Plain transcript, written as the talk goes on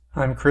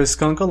I'm Chris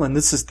Kunkel, and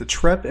this is the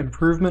TREP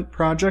Improvement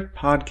Project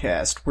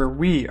podcast, where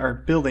we are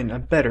building a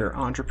better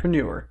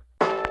entrepreneur.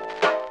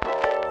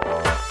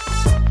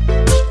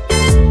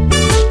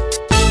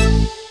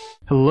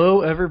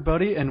 Hello,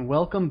 everybody, and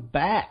welcome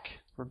back.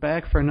 We're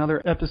back for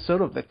another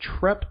episode of the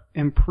TREP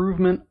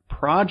Improvement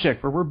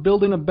Project, where we're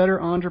building a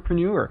better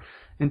entrepreneur.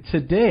 And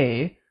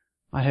today,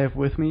 I have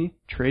with me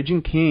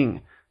Trajan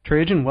King.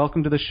 Trajan,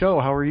 welcome to the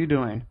show. How are you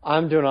doing?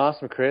 I'm doing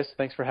awesome, Chris.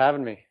 Thanks for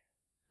having me.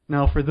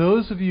 Now, for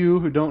those of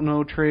you who don't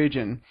know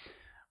Trajan,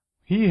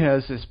 he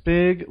has this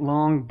big,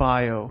 long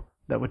bio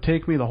that would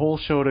take me the whole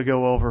show to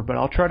go over, but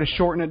I'll try to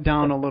shorten it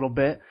down a little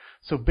bit.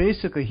 So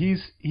basically,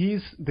 he's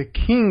the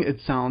king, it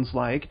sounds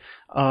like,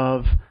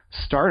 of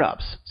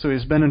startups. So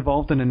he's been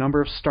involved in a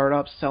number of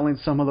startups, selling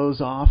some of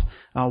those off.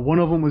 One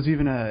of them was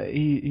even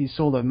he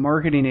sold a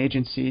marketing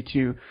agency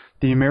to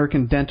the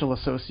American Dental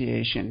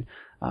Association.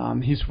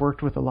 He's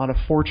worked with a lot of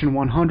Fortune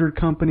 100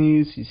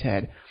 companies. He's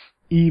had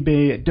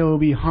eBay,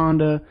 Adobe,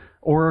 Honda,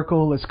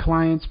 Oracle as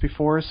clients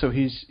before, so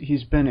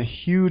he's been a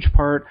huge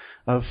part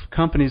of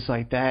companies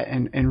like that,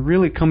 and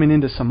really coming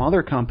into some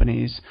other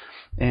companies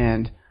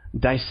and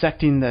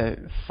dissecting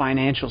the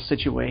financial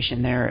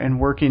situation there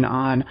and working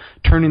on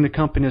turning the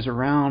companies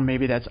around.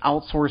 Maybe that's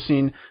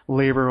outsourcing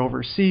labor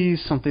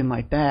overseas, something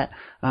like that,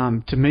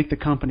 to make the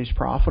companies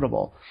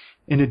profitable.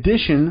 In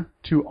addition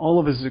to all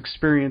of his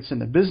experience in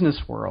the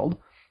business world,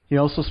 he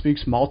also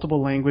speaks multiple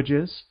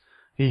languages.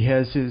 He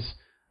has his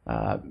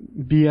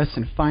BS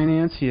in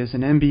finance. He has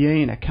an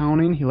MBA in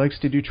accounting. He likes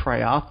to do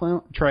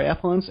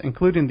triathlons,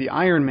 including the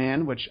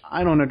Ironman, which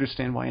I don't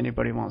understand why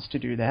anybody wants to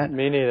do that.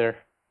 Me neither.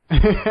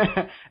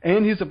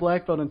 And he's a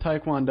black belt in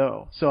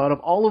Taekwondo. So out of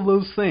all of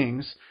those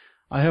things,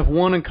 I have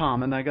one in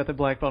common. I got the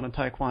black belt in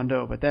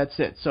Taekwondo, but that's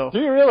it. So, do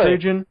you really?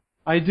 Trajan,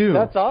 I do.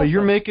 That's awesome. But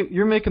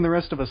you're making the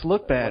rest of us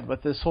look bad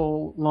with this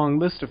whole long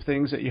list of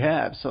things that you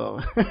have.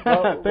 So thanks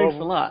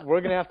a lot.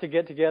 We're gonna have to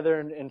get together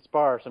and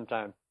spar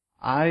sometime.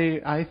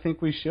 I think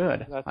we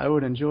should. I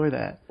would enjoy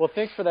that. Well,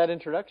 thanks for that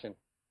introduction.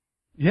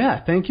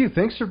 Yeah, thank you.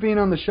 Thanks for being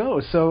on the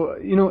show. So,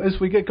 as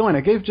we get going,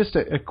 I gave just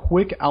a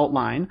quick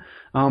outline,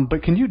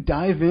 but can you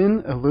dive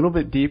in a little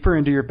bit deeper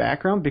into your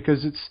background?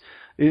 Because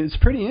it's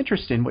pretty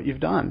interesting what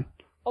you've done.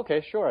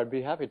 Okay, sure. I'd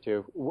be happy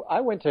to.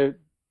 I went to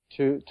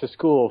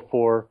school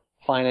for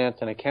finance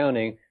and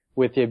accounting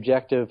with the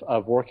objective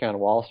of working on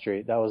Wall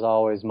Street. That was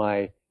always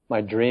my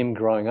dream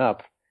growing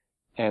up.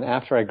 And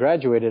after I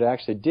graduated, I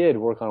actually did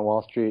work on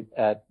Wall Street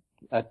at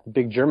the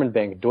big German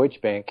bank,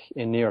 Deutsche Bank,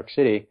 in New York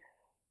City,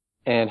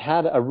 and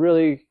had a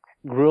really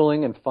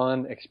grueling and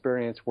fun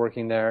experience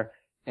working there.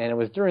 And it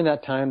was during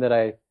that time that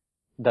I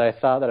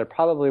thought that I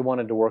probably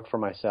wanted to work for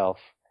myself,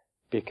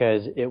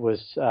 because it was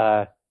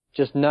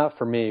just not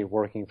for me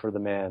working for the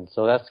man.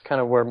 So that's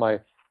kind of where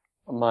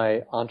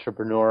my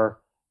entrepreneur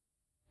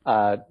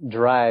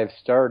drive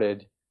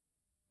started,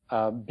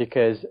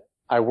 because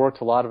I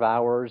worked a lot of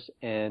hours,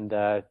 and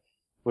it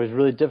was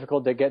really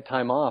difficult to get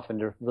time off and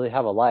to really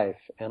have a life.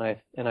 And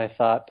I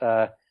thought,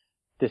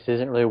 this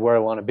isn't really where I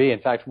want to be.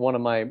 In fact, one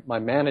of my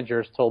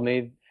managers told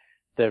me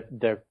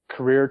the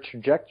career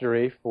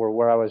trajectory for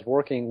where I was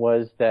working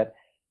was that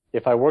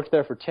if I worked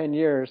there for 10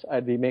 years,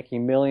 I'd be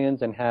making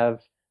millions and have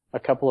a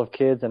couple of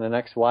kids and an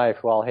ex-wife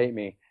who all hate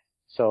me.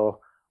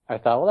 So I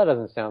thought, well, that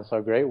doesn't sound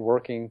so great,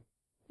 working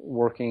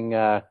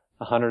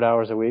 100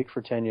 hours a week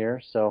for 10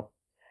 years. So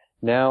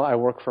now I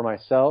work for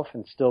myself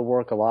and still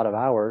work a lot of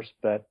hours,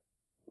 but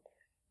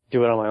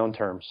do it on my own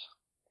terms.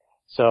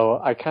 So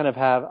I kind of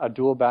have a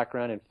dual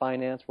background in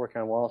finance, working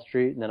on Wall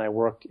Street, and then I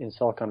worked in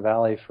Silicon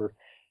Valley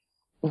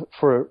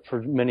for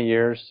many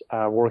years,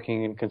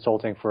 working in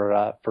consulting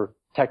for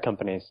tech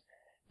companies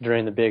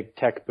during the big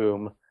tech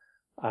boom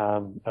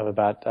of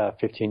about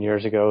 15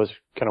 years ago. Is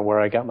kind of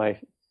where I got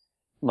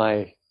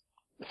my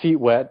feet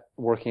wet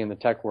working in the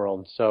tech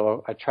world.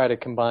 So I try to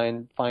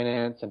combine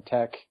finance and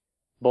tech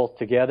both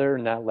together,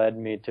 and that led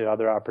me to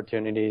other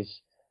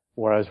opportunities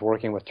where I was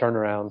working with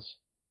turnarounds,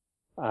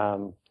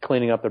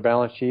 cleaning up their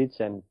balance sheets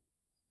and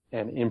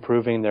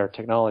improving their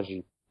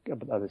technology at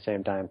the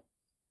same time,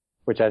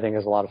 which I think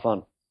is a lot of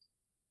fun.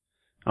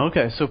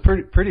 Okay, so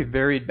pretty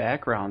varied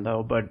background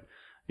though, but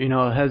it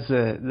has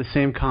the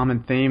same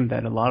common theme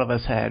that a lot of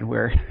us had,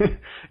 where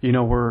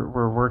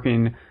we're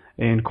working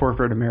in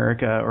corporate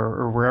America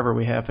or wherever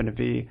we happen to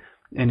be,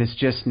 and it's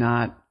just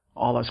not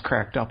all it's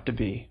cracked up to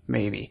be.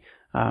 Maybe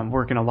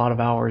working a lot of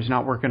hours,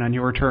 not working on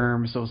your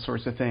terms, those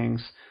sorts of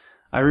things.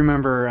 I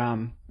remember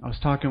I was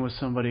talking with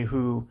somebody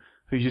who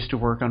used to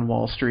work on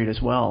Wall Street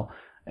as well,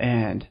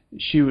 and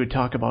she would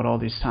talk about all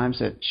these times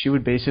that she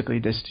would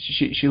basically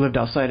she lived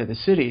outside of the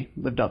city,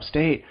 lived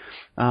upstate,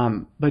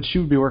 but she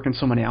would be working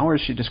so many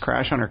hours she'd just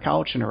crash on her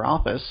couch in her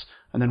office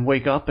and then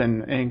wake up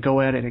and go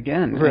at it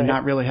again, right, and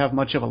not really have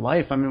much of a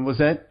life. I mean, was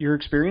that your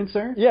experience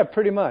there? Yeah,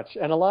 pretty much.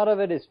 And a lot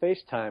of it is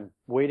FaceTime,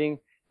 waiting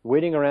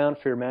around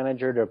for your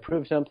manager to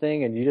approve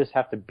something, and you just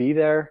have to be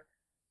there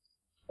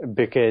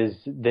because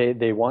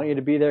they want you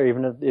to be there,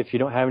 even if you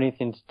don't have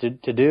anything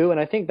to do. And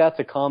I think that's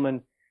a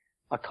common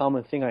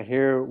thing I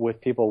hear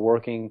with people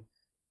working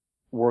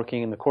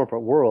working in the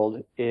corporate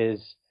world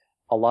is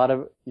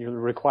you're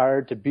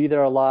required to be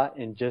there a lot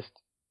and just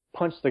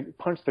punch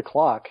the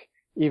clock,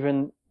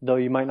 even though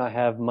you might not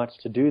have much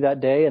to do that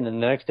day, and then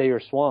the next day you're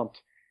swamped.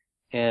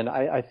 And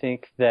I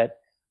think that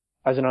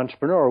as an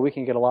entrepreneur, we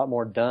can get a lot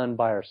more done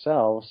by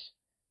ourselves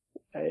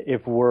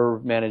if we're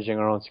managing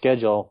our own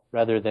schedule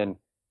rather than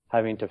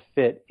having to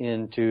fit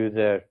into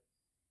the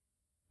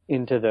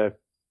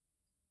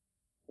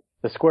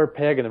square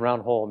peg in the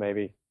round hole,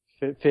 maybe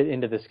fit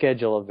into the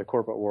schedule of the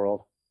corporate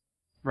world.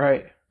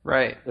 Right.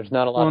 There's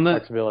not a lot of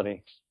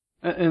flexibility.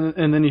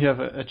 And then you have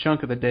a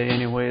chunk of the day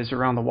anyways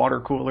around the water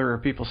cooler or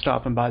people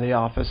stopping by the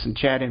office and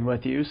chatting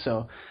with you,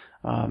 so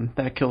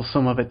that kills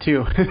some of it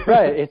too.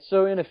 Right. It's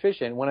so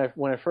inefficient. When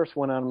I first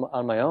went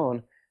on my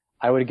own,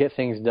 I would get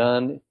things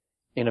done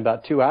in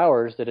about 2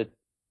 hours that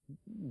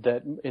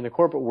in the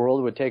corporate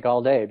world would take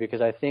all day,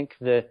 because I think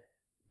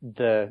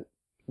the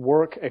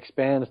work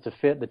expands to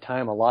fit the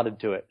time allotted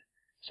to it.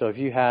 So if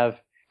you have,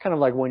 kind of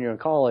like when you're in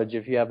college,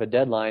 if you have a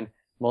deadline,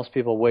 most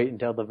people wait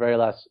until the very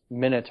last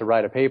minute to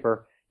write a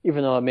paper,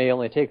 even though it may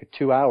only take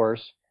 2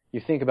 hours.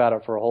 You think about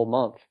it for a whole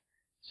month.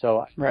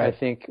 So right. I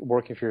think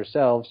working for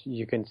yourselves,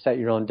 you can set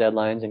your own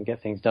deadlines and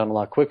get things done a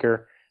lot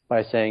quicker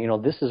by saying,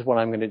 this is what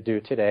I'm going to do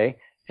today.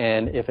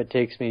 And if it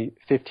takes me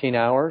 15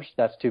 hours,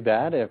 that's too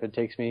bad. If it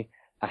takes me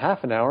a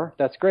half an hour,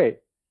 that's great.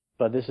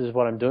 But this is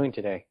what I'm doing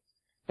today.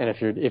 And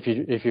if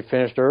you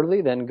finished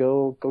early, then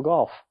go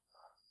golf.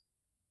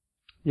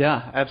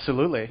 Yeah,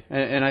 absolutely.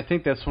 And I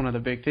think that's one of the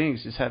big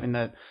things is having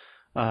that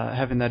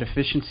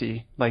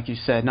efficiency, like you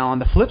said. Now, on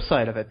the flip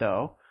side of it,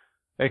 though,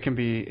 it can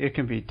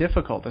be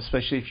difficult,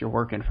 especially if you're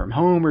working from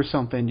home or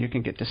something. You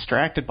can get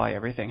distracted by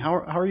everything. How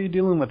are you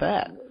dealing with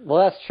that?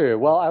 Well, that's true.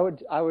 Well,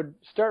 I would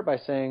start by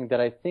saying that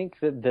I think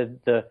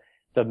that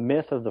the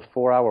myth of the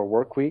 4-hour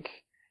work week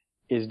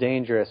is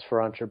dangerous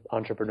for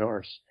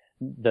entrepreneurs.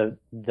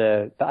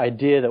 The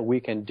idea that we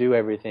can do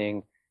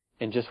everything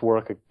and just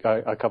work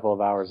a couple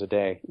of hours a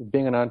day.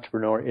 Being an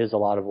entrepreneur is a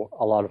lot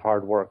of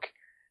hard work,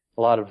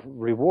 a lot of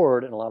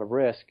reward and a lot of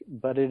risk,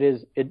 but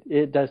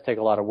it does take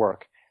a lot of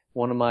work.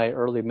 One of my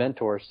early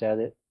mentors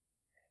said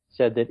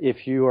that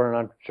if you are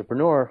an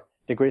entrepreneur,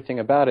 the great thing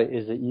about it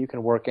is that you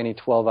can work any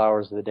 12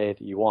 hours of the day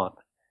that you want.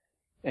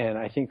 And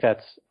I think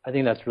that's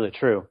really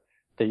true,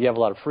 that you have a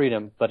lot of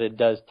freedom, but it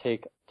does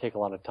take a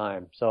lot of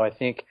time. So I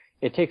think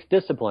it takes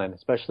discipline,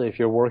 especially if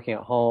you're working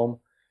at home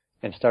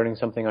and starting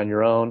something on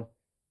your own.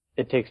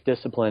 It takes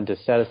discipline to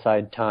set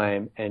aside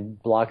time and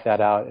block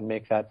that out and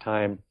make that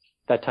time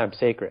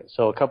sacred.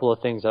 So a couple of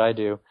things that I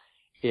do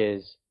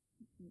is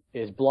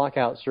block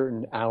out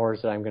certain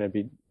hours that I'm going to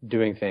be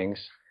doing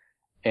things,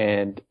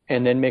 and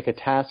then make a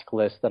task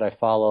list that I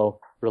follow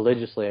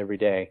religiously every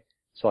day.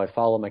 So I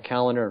follow my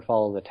calendar and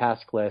follow the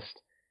task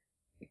list.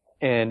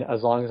 And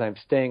as long as I'm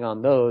staying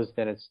on those,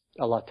 then it's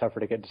a lot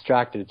tougher to get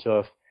distracted. So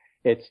if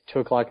it's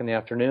 2:00 in the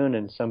afternoon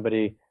and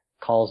somebody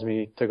calls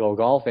me to go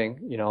golfing,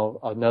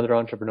 another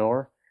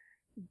entrepreneur,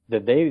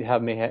 that they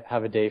may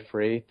have a day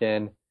free,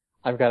 then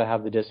I've got to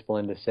have the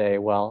discipline to say,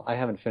 well, I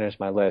haven't finished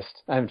my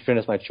list. I haven't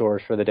finished my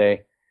chores for the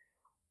day,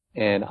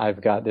 and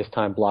I've got this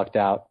time blocked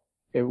out.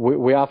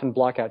 We often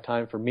block out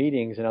time for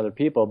meetings and other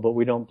people, but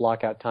we don't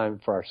block out time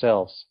for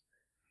ourselves.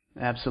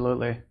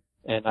 Absolutely.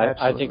 And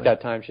I think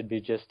that time should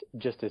be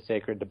just as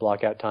sacred, to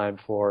block out time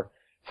for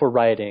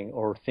writing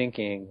or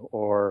thinking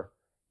or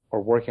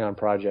working on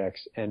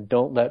projects, and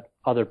don't let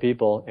other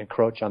people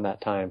encroach on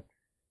that time.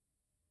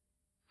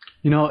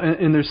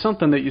 And there's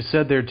something that you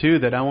said there too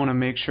that I want to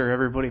make sure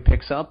everybody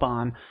picks up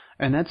on,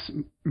 and that's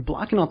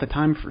blocking out the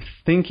time for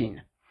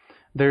thinking.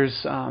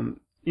 There's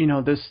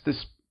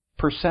this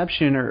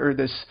perception or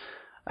this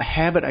a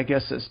habit, I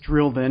guess, that's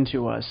drilled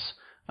into us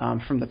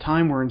from the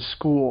time we're in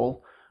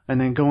school and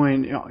then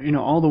going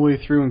all the way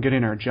through and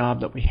getting our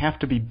job, that we have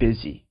to be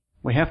busy.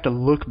 We have to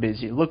look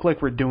busy, look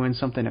like we're doing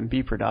something, and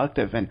be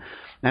productive. And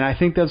I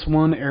think that's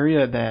one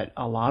area that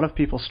a lot of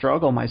people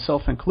struggle,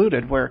 myself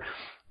included, where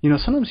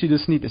sometimes you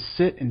just need to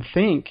sit and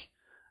think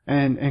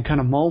and kind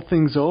of mull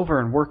things over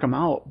and work them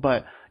out,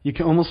 but you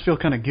can almost feel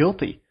kind of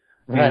guilty,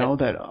 right,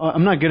 that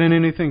I'm not getting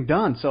anything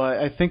done. So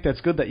I think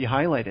that's good that you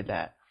highlighted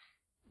that.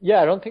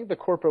 Yeah, I don't think the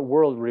corporate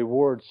world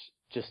rewards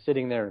just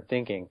sitting there and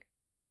thinking.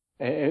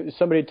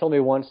 Somebody told me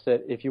once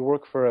that if you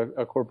work for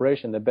a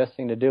corporation, the best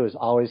thing to do is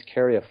always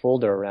carry a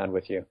folder around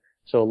with you.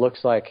 So it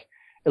looks like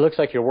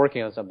you're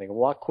working on something.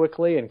 Walk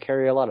quickly and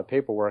carry a lot of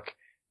paperwork,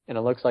 and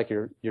it looks like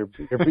you're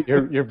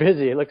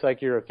busy. It looks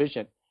like you're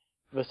efficient.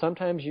 But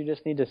sometimes you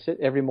just need to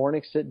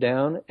sit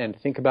down and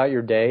think about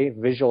your day,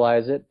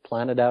 visualize it,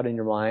 plan it out in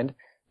your mind,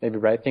 maybe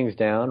write things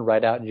down,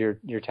 write out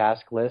your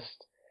task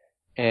list,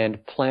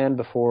 and plan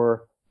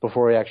before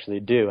you actually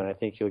do. And I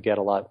think you'll get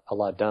a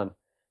lot done.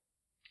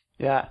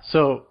 Yeah.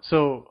 So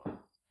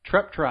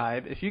Trep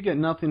Tribe, if you get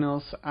nothing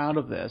else out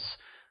of this,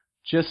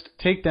 just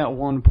take that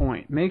one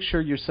point. Make sure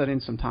you're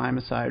setting some time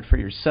aside for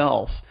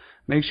yourself.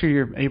 Make sure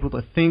you're able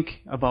to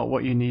think about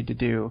what you need to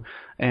do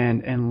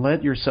and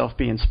let yourself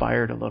be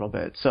inspired a little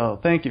bit.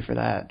 So thank you for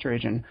that,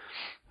 Trajan.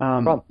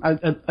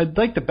 I'd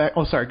like to back.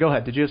 Oh, sorry. Go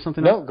ahead. Did you have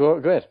something else? No,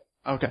 go ahead.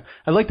 Okay.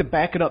 I'd like to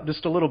back it up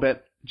just a little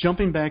bit,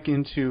 jumping back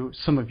into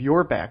some of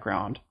your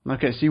background.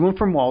 Okay, so you went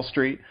from Wall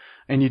Street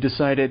and you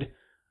decided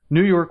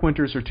New York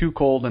winters are too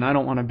cold and I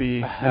don't want to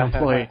be an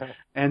employee.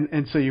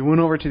 And so you went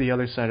over to the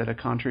other side of the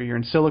country. You're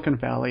in Silicon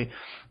Valley.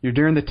 You're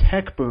during the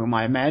tech boom.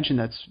 I imagine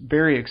that's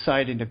very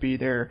exciting to be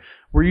there.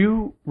 Were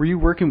you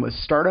working with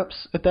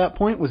startups at that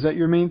point? Was that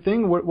your main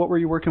thing? What were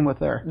you working with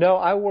there? No,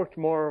 I worked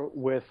more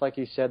with, like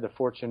you said, the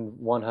Fortune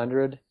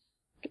 100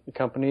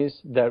 companies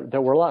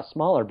that were a lot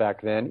smaller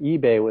back then.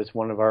 eBay was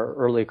one of our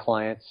early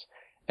clients,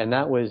 and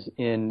that was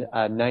in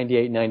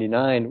 98,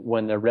 99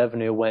 when the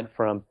revenue went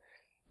from,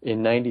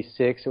 in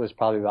 96 it was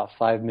probably about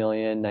 5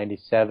 million,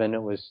 97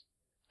 it was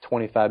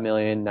 25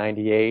 million,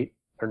 98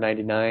 or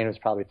 99 it was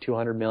probably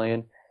 200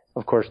 million.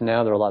 Of course,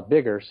 now they're a lot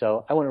bigger,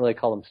 so I wouldn't really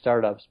call them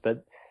startups,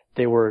 but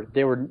they were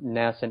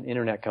nascent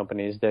internet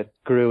companies that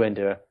grew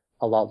into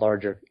a lot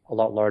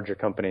larger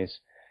companies.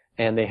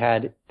 And they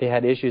had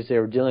issues they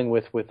were dealing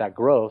with that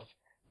growth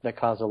that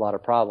caused a lot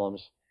of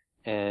problems,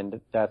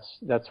 and that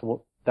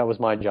was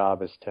my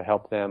job, is to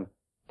help them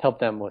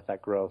with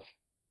that growth.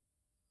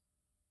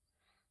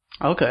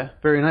 Okay,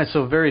 very nice.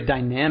 So very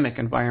dynamic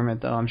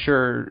environment, though. I'm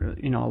sure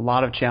a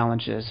lot of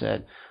challenges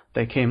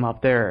that came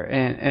up there.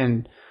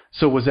 And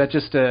so was that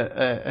just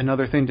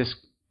another thing? Just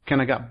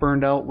kind of got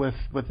burned out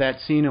with that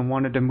scene and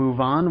wanted to move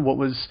on. What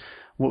was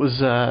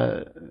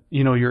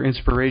your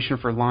inspiration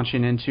for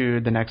launching into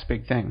the next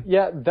big thing?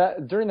 Yeah,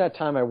 during that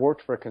time I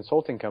worked for a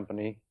consulting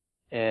company,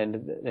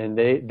 and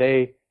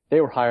they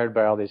were hired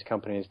by all these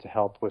companies to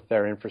help with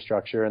their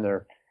infrastructure and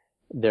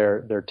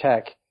their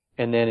tech.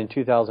 And then in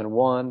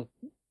 2001,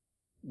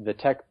 the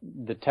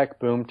tech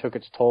boom took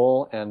its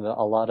toll, and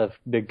a lot of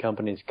big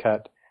companies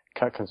cut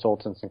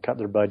consultants and cut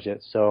their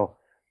budgets. So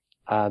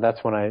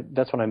that's when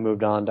I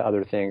moved on to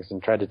other things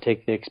and tried to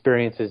take the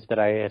experiences that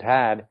I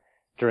had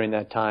during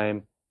that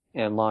time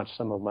and launch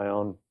some of my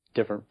own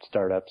different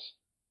startups.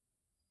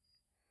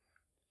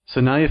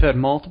 So now you've had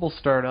multiple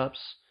startups.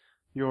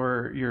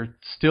 You're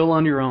still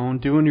on your own,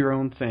 doing your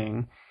own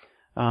thing.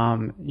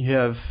 You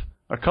have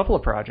a couple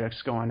of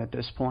projects going at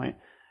this point,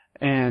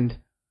 and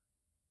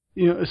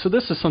so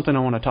this is something I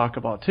want to talk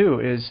about too.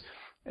 Is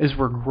as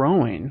we're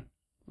growing,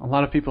 a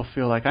lot of people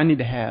feel like I need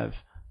to have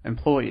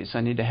employees.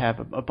 I need to have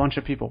a bunch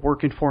of people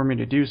working for me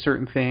to do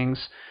certain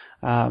things.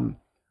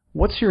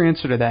 What's your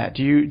answer to that?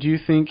 Do you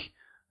think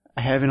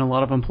having a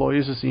lot of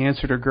employees is the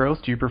answer to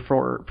growth? Do you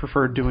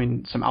prefer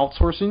doing some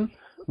outsourcing?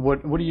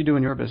 What do you do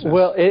in your business?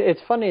 Well,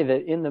 it's funny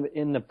that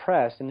in the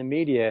press, in the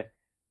media,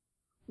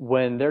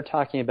 when they're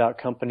talking about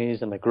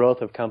companies and the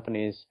growth of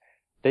companies,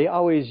 they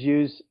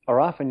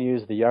often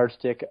use the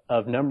yardstick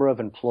of number of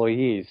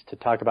employees to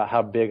talk about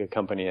how big a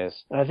company is.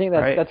 And I think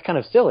that's kind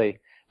of silly,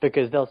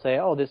 because they'll say,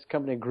 oh, this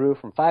company grew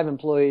from 5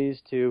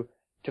 employees to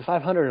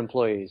 500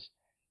 employees.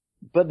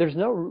 But there's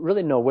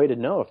really no way to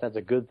know if that's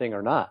a good thing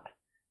or not,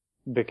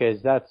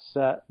 because that's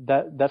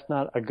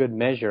not a good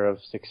measure of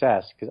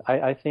success. Because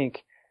I think,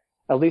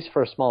 at least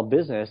for a small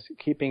business,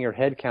 keeping your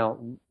head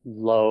count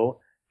low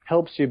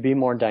helps you be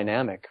more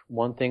dynamic.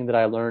 One thing that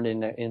I learned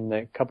in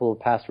the couple of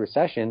past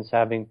recessions,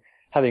 having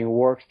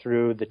worked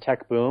through the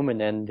tech boom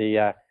and then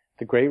the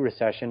Great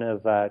Recession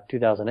of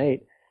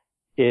 2008,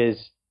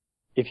 is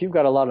if you've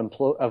got a lot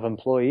of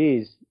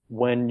employees,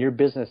 when your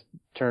business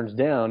turns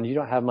down, you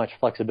don't have much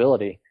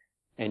flexibility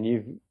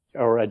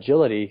or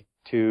agility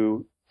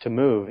to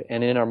move.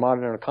 And in our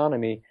modern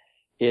economy,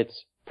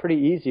 it's pretty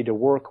easy to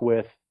work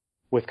with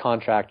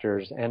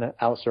contractors and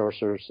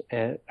outsourcers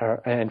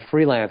and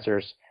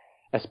freelancers,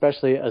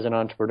 especially as an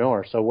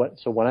entrepreneur. So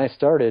when I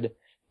started,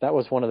 that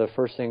was one of the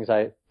first things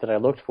that I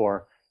looked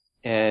for.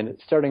 And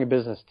starting a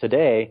business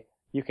today,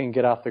 you can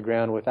get off the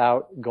ground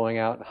without going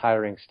out and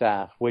hiring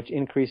staff, which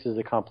increases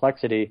the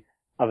complexity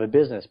of a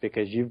business,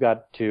 because you've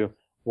got to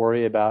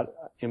worry about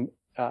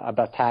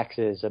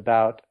taxes,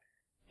 about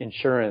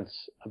insurance,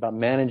 about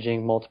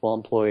managing multiple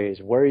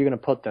employees. Where are you going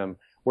to put them?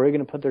 Where are you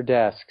going to put their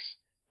desks?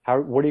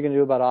 What are you going to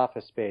do about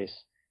office space?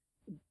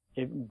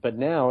 But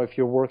now, if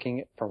you're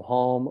working from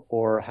home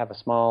or have a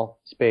small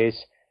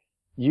space,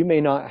 you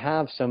may not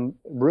have some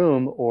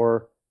room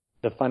or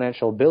the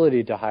financial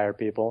ability to hire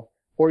people,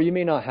 or you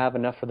may not have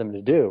enough for them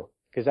to do,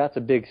 because that's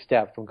a big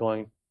step from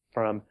going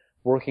from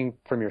working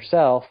from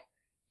yourself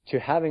to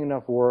having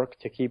enough work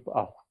to keep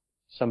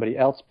somebody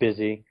else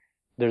busy.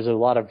 There's a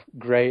lot of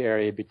gray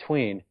area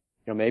between.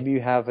 Maybe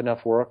you have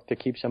enough work to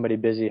keep somebody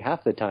busy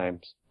half the time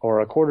or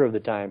a quarter of the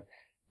time,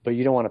 but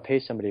you don't want to pay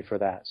somebody for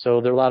that.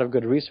 So there are a lot of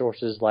good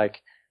resources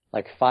like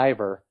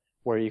Fiverr,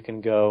 where you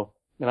can go,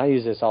 and I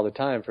use this all the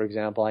time. For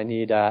example, I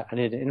need an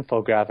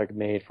infographic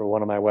made for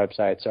one of my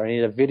websites, or I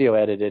need a video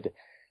edited.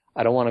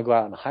 I don't want to go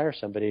out and hire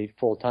somebody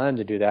full time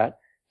to do that.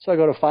 So I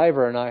go to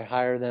Fiverr and I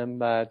hire them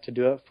to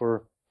do it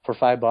for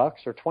 $5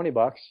 or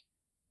 $20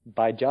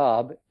 by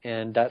job,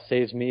 and that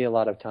saves me a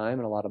lot of time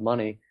and a lot of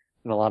money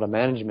and a lot of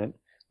management,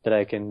 that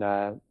I can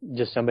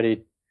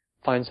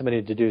find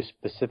somebody to do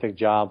specific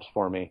jobs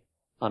for me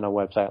on a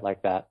website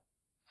like that.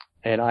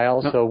 And I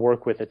also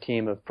work with a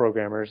team of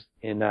programmers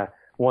in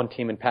one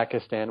team in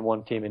Pakistan,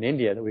 one team in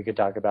India that we could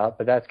talk about,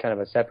 but that's kind of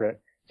a separate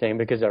thing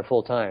because they're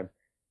full-time.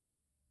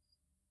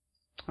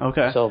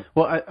 Okay. So,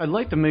 well, I'd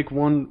like to make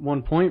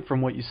one point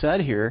from what you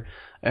said here.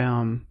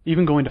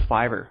 Even going to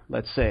Fiverr,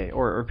 let's say,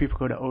 or people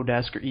go to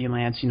Odesk or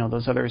Elance,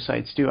 those other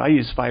sites too. I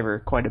use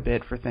Fiverr quite a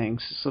bit for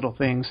things, little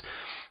things.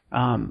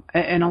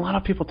 And a lot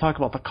of people talk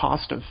about the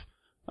cost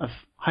of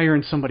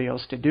hiring somebody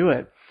else to do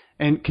it.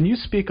 And can you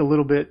speak a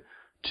little bit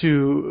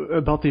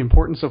about the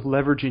importance of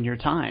leveraging your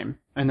time,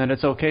 and that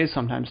it's okay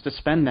sometimes to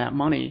spend that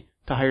money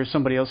to hire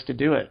somebody else to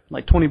do it,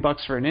 like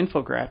 $20 for an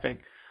infographic?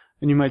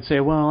 And you might say,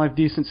 well, I have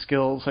decent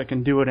skills, I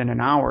can do it in an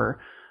hour.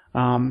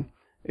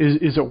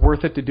 Is it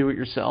worth it to do it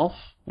yourself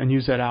and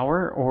use that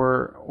hour,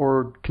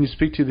 or can you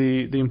speak to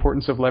the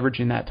importance of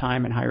leveraging that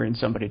time and hiring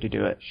somebody to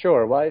do it?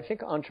 Sure. Well, I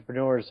think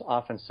entrepreneurs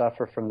often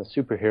suffer from the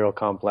superhero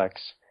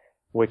complex,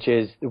 which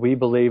is we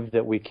believe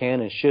that we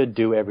can and should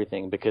do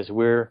everything because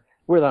we're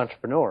the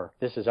entrepreneur.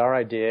 This is our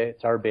idea,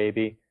 it's our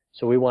baby,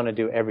 so we want to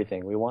do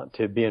everything. We want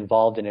to be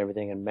involved in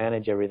everything and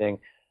manage everything.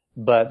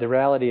 But the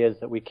reality is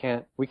that we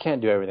can't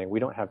do everything. We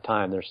don't have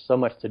time. There's so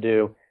much to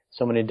do,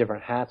 so many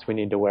different hats we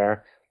need to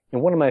wear.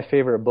 And one of my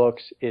favorite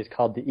books is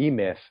called The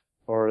E-Myth,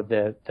 or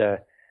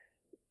it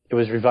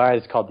was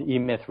revised called The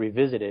E-Myth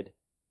Revisited.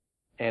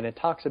 And it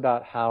talks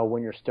about how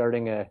when you're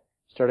starting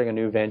a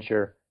new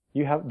venture,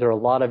 there are a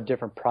lot of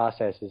different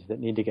processes that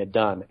need to get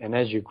done. And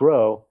as you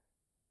grow,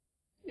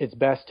 it's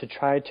best to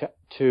try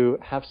to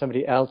have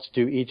somebody else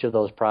do each of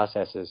those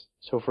processes.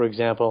 So for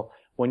example,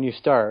 when you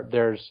start,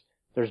 there's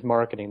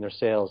marketing, there's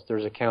sales,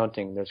 there's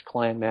accounting, there's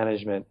client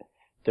management,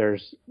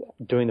 there's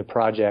doing the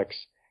projects,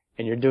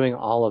 and you're doing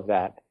all of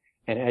that.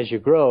 And as you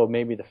grow,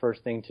 maybe the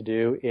first thing to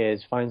do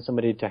is find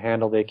somebody to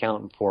handle the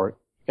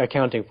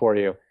accounting for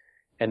you.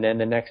 And then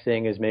the next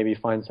thing is maybe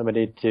find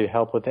somebody to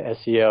help with the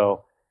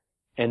SEO.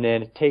 And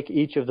then take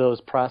each of those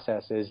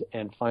processes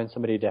and find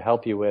somebody to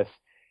help you with,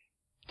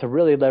 to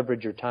really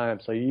leverage your time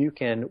so you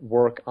can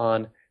work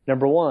on,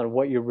 number one,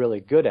 what you're really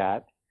good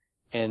at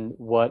and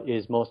what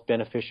is most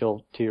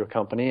beneficial to your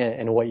company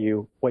and what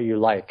you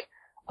like.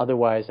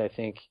 Otherwise, I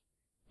think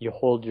you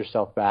hold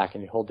yourself back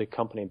and you hold the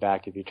company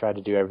back if you try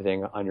to do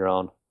everything on your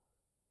own.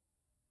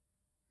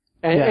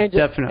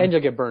 Definitely. And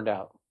you'll get burned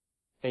out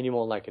and you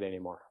won't like it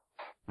anymore.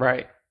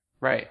 Right.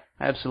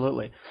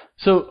 Absolutely.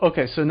 So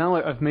now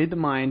I've made the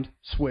mind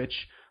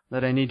switch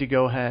that I need to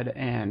go ahead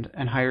and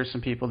hire some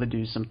people to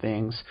do some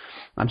things.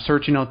 I'm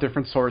searching out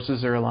different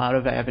sources. There are a lot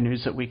of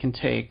avenues that we can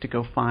take to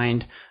go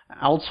find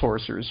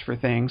outsourcers for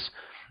things.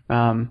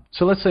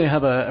 So let's say I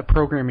have a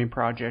programming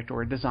project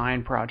or a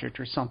design project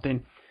or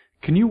something.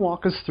 Can you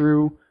walk us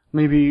through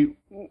maybe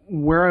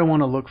where I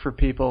want to look for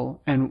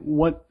people and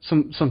what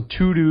some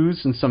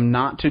to-dos and some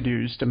not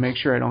to-dos to make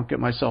sure I don't get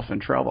myself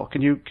in trouble?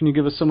 Can you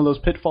give us some of those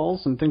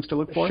pitfalls and things to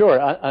look for?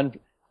 Sure.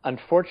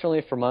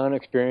 Unfortunately, from my own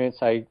experience,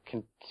 I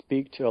can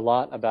speak to a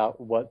lot about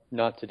what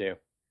not to do,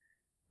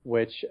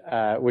 which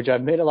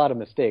I've made a lot of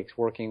mistakes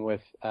working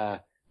with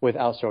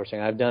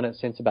outsourcing. I've done it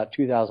since about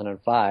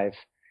 2005.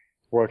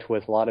 Worked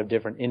with a lot of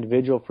different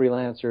individual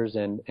freelancers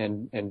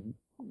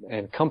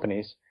and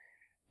companies.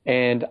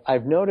 And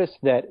I've noticed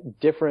that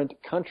different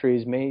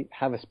countries may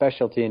have a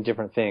specialty in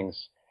different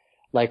things.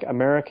 Like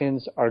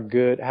Americans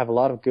have a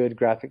lot of good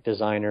graphic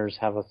designers,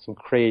 have some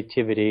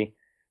creativity,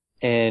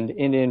 and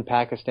India and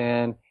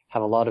Pakistan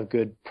have a lot of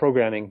good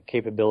programming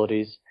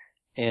capabilities,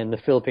 and the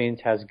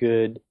Philippines has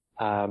good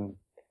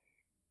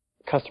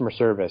customer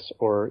service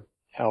or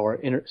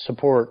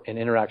support and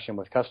interaction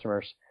with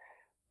customers.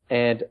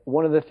 And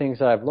one of the things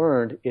that I've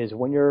learned is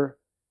when you're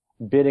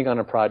bidding on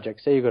a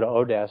project, say you go to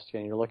Odesk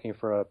and you're looking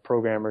for a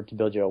programmer to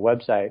build you a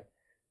website,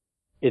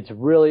 it's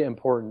really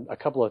important, a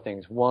couple of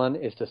things. One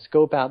is to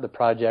scope out the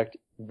project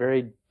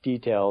very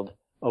detailed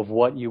of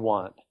what you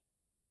want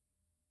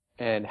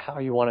and how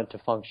you want it to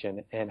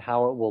function and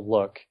how it will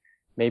look.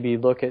 Maybe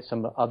look at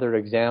some other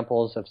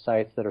examples of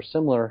sites that are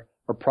similar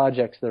or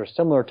projects that are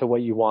similar to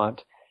what you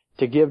want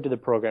to give to the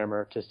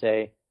programmer to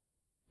say,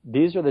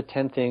 these are the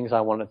 10 things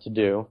I want it to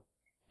do.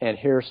 And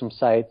here are some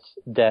sites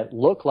that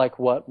look like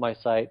what my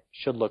site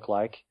should look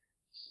like,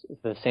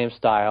 the same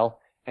style.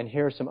 And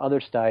here are some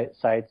other sites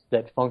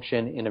that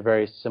function in a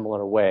very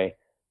similar way.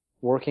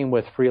 Working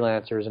with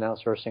freelancers and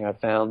outsourcing, I've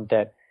found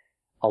that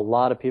a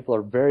lot of people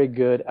are very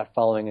good at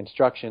following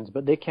instructions,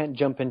 but they can't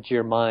jump into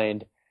your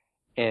mind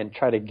and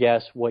try to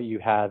guess what you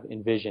have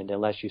envisioned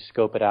unless you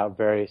scope it out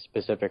very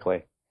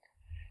specifically.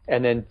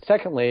 And then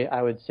secondly,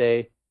 I would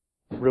say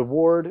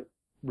reward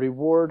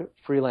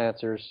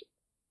freelancers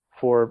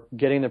for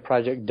getting the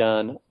project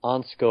done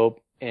on scope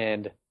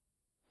and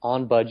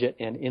on budget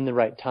and in the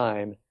right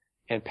time,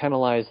 and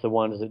penalize the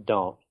ones that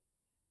don't.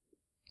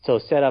 So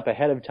set up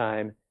ahead of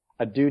time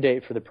a due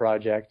date for the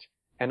project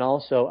and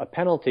also a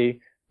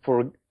penalty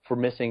for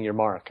missing your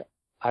mark.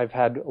 I've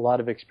had a lot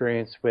of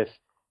experience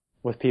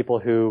with people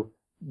who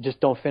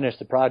just don't finish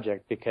the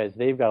project because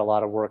they've got a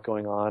lot of work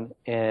going on,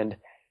 and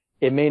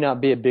it may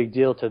not be a big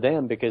deal to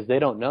them because they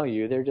don't know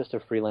you. They're just a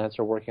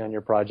freelancer working on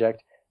your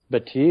project.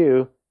 But to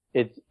you,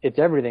 it's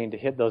everything to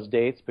hit those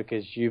dates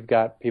because you've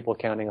got people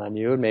counting on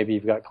you and maybe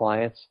you've got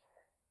clients.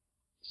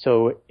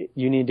 So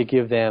you need to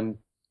give them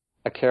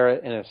a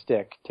carrot and a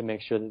stick to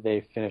make sure that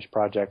they finish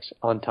projects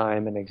on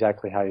time and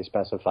exactly how you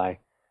specify.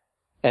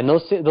 And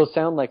those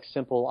sound like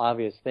simple,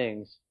 obvious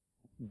things,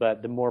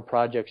 but the more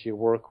projects you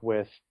work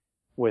with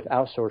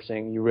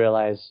outsourcing, you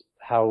realize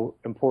how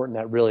important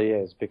that really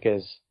is,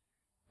 because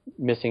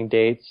missing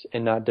dates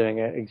and not doing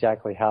it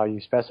exactly how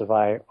you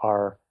specify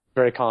are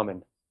very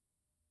common.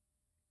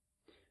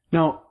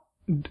 Now,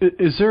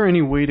 is there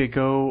any way to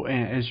go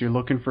as you're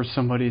looking for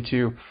somebody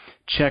to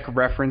check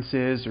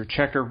references or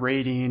check a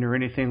rating or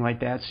anything like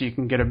that so you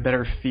can get a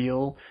better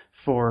feel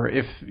for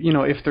if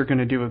they're going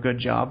to do a good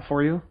job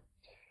for you?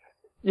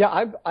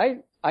 Yeah,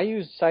 I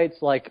use sites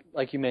like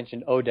you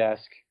mentioned, Odesk,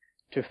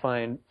 to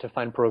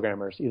find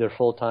programmers, either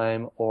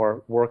full-time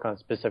or work on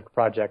specific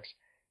projects.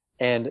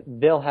 And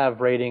they'll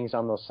have ratings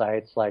on those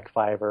sites like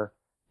Fiverr,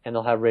 and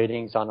they'll have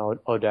ratings on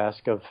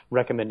Odesk of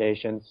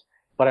recommendations.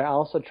 But I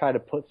also try to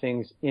put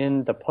things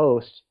in the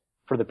post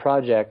for the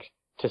project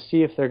to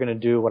see if they're going to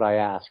do what I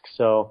ask.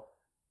 So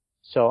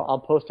I'll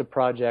post a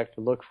project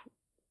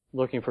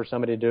looking for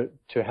somebody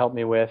to help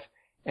me with,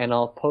 and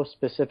I'll post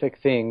specific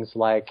things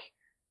like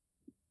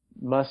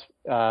must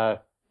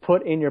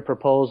put in your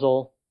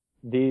proposal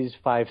these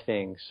 5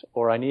 things,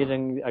 or I need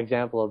an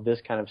example of this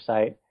kind of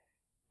site,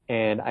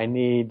 and I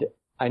need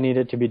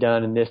it to be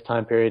done in this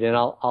time period. And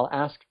I'll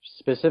ask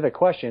specific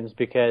questions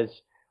because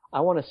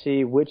I want to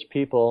see which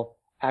people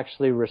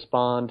actually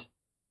respond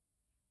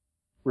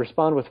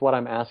with what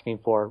I'm asking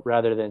for,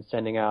 rather than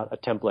sending out a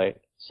template,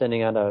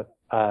 sending out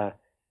something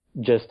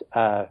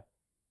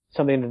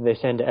that they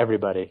send to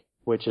everybody,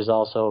 which is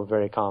also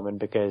very common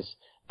because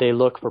they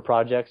look for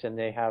projects and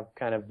they have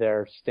kind of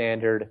their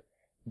standard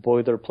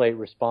boilerplate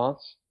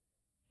response.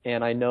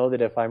 And I know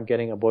that if I'm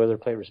getting a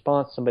boilerplate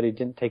response, somebody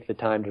didn't take the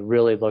time to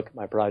really look at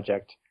my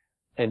project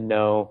and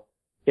know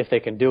if they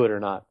can do it or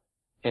not,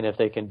 and if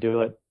they can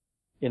do it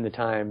in the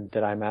time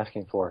that I'm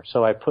asking for.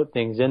 So I put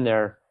things in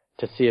there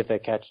to see if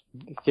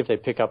they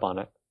pick up on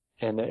it,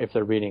 and if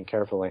they're reading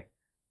carefully.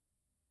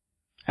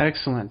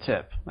 Excellent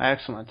tip.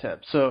 Excellent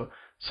tip. So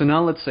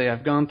now let's say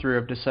I've gone through,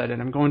 I've decided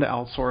I'm going to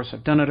outsource.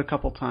 I've done it a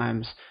couple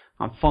times.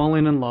 I'm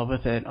falling in love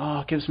with it.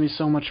 Oh, it gives me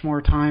so much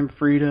more time,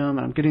 freedom,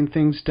 and I'm getting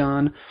things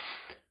done.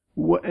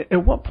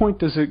 At what point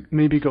does it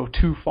maybe go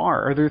too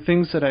far? Are there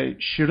things that I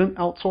shouldn't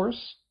outsource?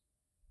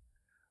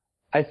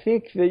 I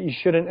think that you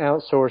shouldn't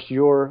outsource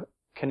your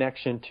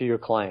connection to your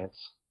clients.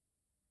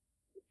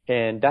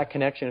 And that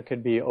connection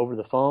could be over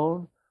the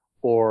phone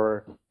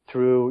or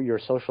through your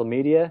social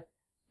media.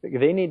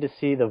 They need to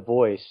see the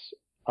voice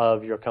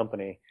of your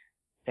company.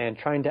 And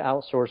trying to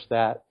outsource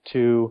that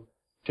to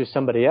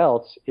somebody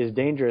else is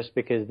dangerous,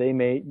 because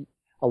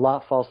a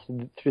lot falls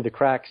through the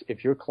cracks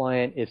if your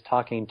client is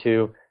talking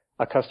to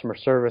a customer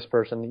service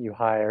person that you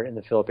hire in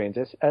the Philippines.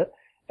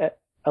 At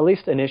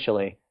least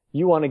initially,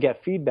 you want to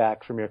get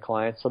feedback from your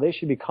clients, so they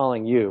should be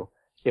calling you.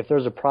 If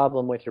there's a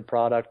problem with your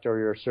product or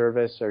your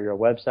service or your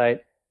website,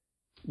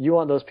 you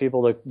want those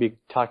people to be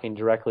talking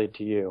directly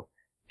to you.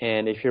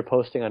 And if you're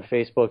posting on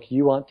Facebook,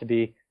 you want to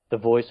be the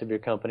voice of your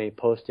company,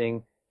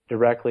 posting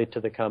directly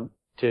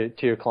to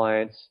your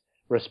clients,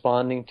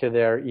 responding to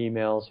their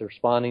emails,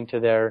 responding to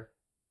their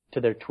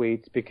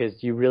tweets,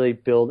 because you really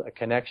build a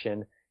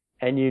connection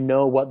and you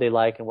know what they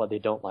like and what they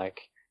don't like.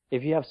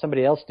 If you have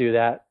somebody else do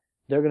that,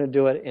 they're going to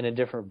do it in a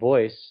different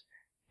voice,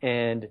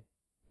 and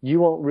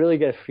you won't really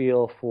get a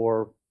feel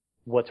for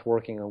what's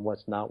working and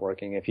what's not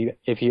working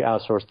if you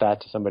outsource that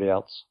to somebody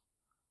else.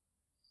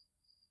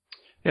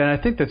 Yeah, I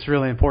think that's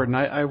really important.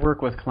 I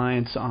work with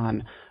clients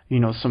on,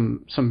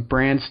 some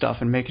brand stuff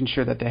and making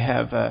sure that they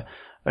have a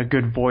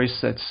good voice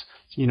that's,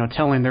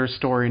 telling their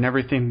story, and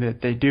everything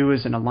that they do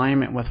is in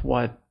alignment with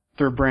what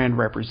their brand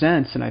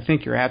represents. And I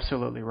think you're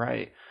absolutely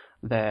right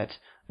that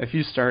if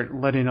you start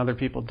letting other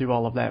people do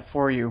all of that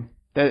for you,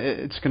 that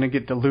it's going to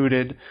get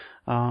diluted,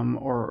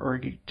 or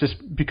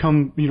just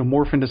become,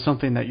 morph into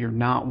something that you're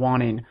not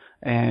wanting,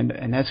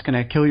 and that's going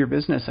to kill your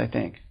business, I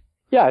think.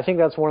 Yeah, I think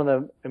that's one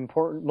of the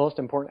most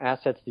important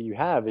assets that you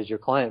have is your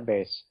client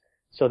base.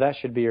 So that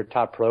should be your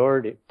top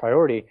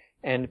priority.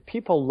 And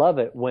people love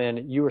it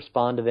when you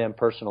respond to them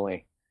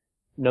personally.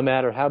 No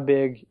matter how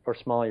big or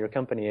small your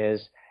company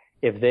is,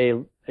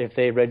 if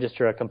they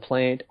register a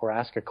complaint or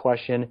ask a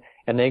question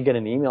and they get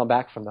an email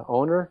back from the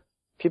owner,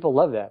 people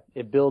love that.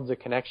 It builds a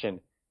connection.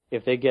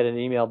 If they get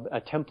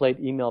a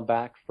template email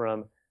back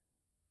from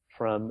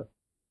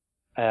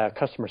a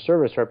customer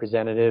service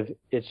representative,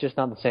 it's just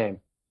not the same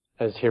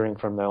as hearing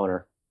from the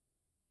owner.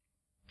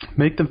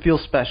 Make them feel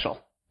special.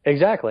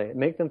 Exactly.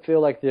 Make them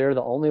feel like they're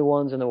the only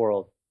ones in the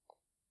world.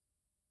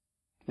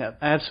 Yeah,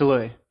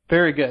 absolutely.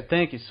 Very good.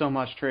 Thank you so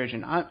much,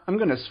 Trajan. I'm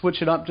going to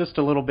switch it up just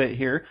a little bit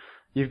here.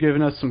 You've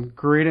given us some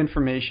great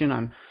information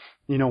on,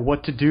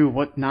 what to do,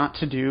 what not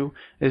to do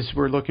as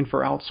we're looking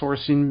for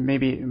outsourcing,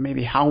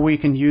 maybe how we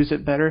can use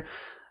it better.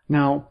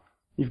 Now,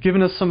 you've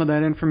given us some of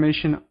that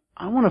information.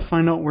 I want to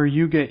find out where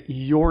you get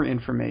your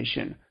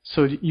information.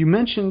 So you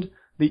mentioned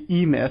the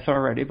E-Myth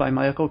already by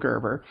Michael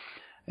Gerber.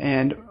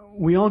 And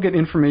we all get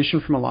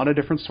information from a lot of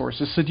different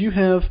sources. So do you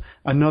have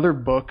another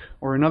book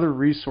or another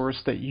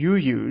resource that you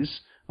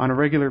use on a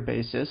regular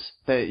basis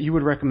that you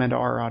would recommend to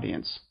our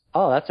audience?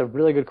 Oh, that's a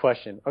really good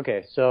question.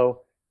 Okay,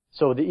 so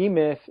the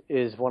E-Myth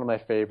is one of my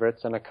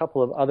favorites, and a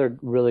couple of other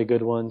really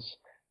good ones,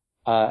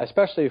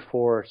 especially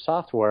for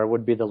software,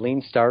 would be the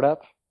Lean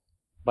Startup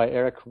by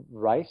Eric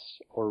Rice,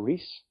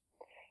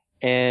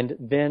 and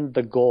then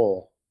The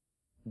Goal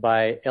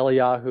by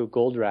Eliyahu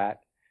Goldratt.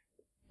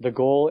 The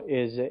Goal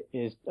is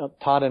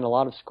taught in a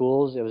lot of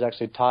schools. It was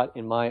actually taught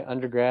in my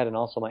undergrad and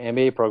also my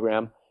MBA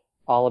program,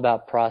 all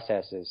about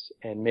processes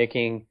and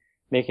making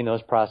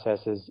those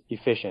processes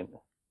efficient.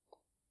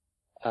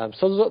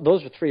 So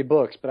those are 3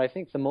 books, but I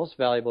think the most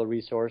valuable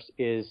resource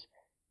is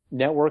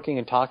networking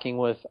and talking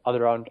with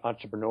other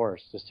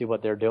entrepreneurs to see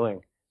what they're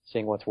doing,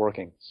 seeing what's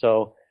working.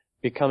 So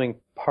becoming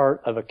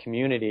part of a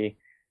community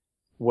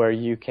where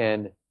you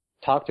can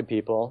talk to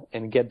people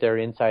and get their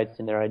insights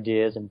and their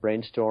ideas and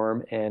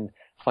brainstorm and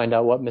find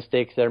out what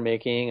mistakes they're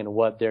making and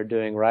what they're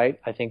doing right,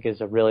 I think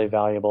is a really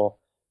valuable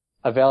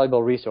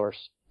resource.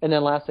 And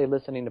then lastly,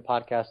 listening to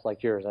podcasts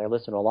like yours. I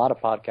listen to a lot of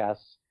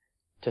podcasts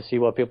to see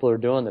what people are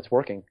doing that's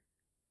working.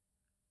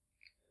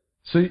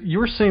 So you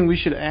were saying we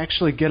should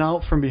actually get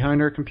out from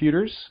behind our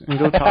computers and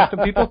go talk to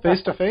people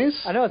face to face?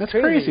 I know, it's That's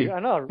crazy. I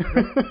know.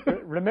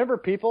 Remember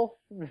people?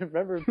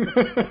 Remember?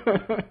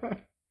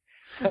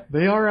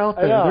 They are out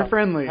there. They're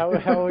friendly.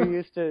 How we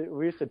used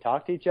to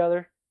talk to each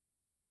other.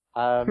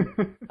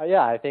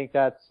 Yeah, I think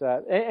that's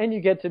and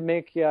you get to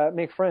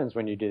make friends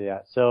when you do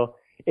that. So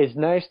it's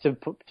nice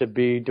to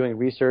be doing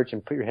research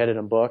and put your head in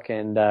a book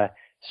and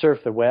surf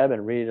the web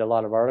and read a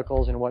lot of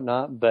articles and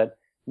whatnot. But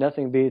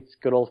nothing beats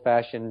good old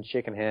fashioned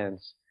shaking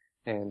hands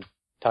and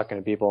talking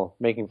to people,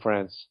 making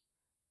friends.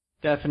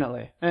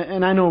 Definitely.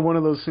 And I know one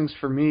of those things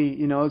for me,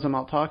 as I'm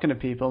out talking to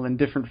people in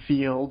different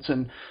fields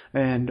and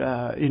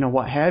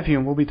what have you,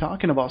 and we'll be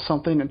talking about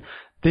something and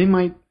they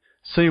might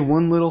say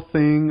one little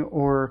thing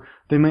or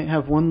they might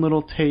have one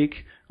little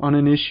take on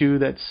an issue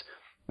that's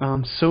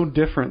so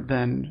different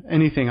than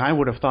anything I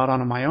would have thought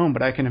on my own,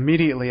 but I can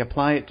immediately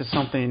apply it to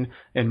something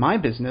in my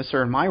business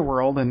or in my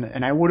world,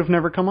 and I would have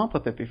never come up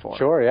with it before.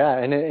 Sure, yeah.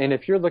 And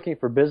if you're looking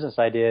for business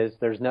ideas,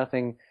 there's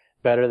nothing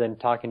better than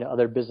talking to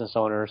other business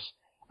owners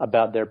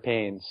about their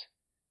pains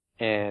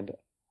and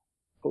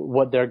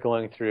what they're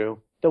going through.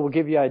 That will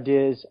give you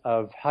ideas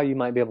of how you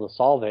might be able to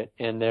solve it,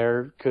 and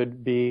there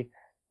could be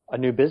a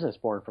new business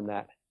born from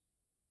that.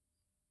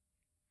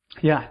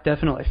 Yeah,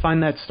 definitely.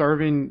 Find that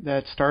starving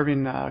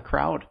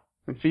crowd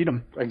and feed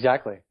them.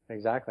 Exactly.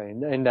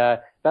 And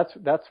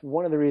that's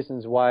one of the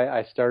reasons why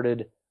I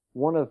started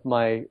one of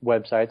my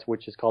websites,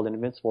 which is called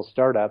Invincible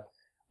Startup,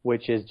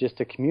 which is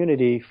just a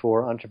community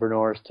for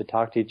entrepreneurs to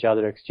talk to each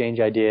other, exchange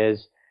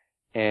ideas,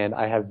 and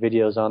I have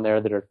videos on there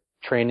that are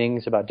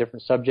trainings about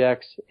different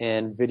subjects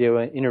and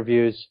video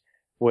interviews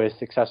with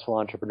successful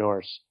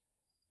entrepreneurs,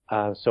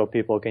 so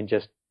people can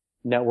just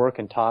network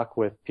and talk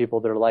with people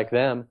that are like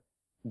them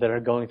that are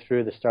going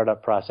through the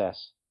startup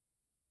process.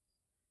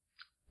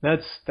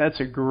 That's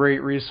a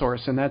great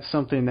resource, and that's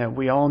something that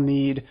we all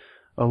need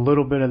a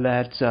little bit of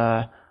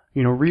that,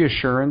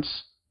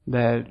 reassurance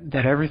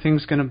that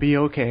everything's going to be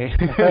okay,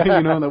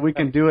 that we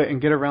can do it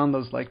and get around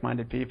those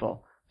like-minded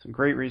people. It's a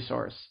great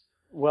resource.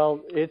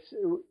 Well,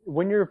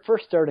 when you're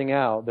first starting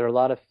out, there are a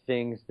lot of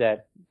things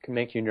that can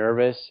make you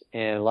nervous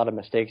and a lot of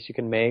mistakes you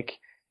can make,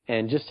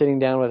 and just sitting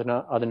down with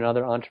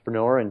another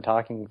entrepreneur and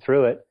talking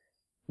through it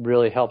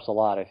really helps a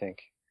lot, I think.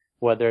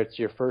 Whether it's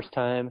your first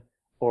time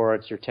or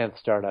it's your 10th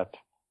startup,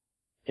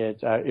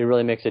 it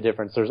really makes a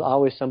difference. There's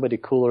always somebody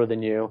cooler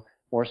than you,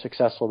 more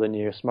successful than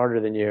you, smarter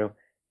than you,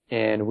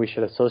 and we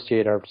should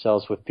associate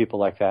ourselves with people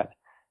like that.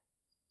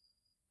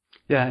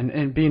 Yeah,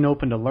 and being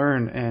open to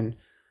learn. And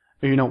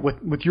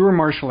with your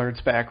martial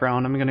arts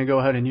background, I'm going to go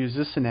ahead and use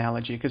this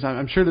analogy because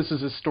I'm sure this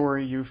is a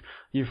story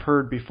you've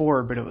heard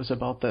before, but it was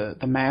about the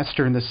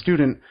master and the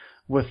student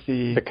with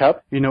the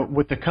cup.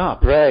 With the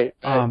cup. Right.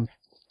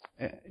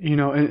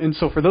 And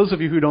so for those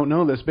of you who don't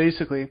know this,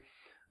 basically,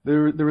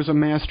 there was a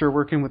master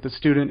working with the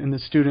student, and the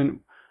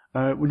student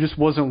just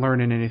wasn't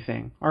learning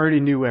anything, already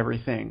knew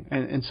everything,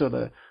 and so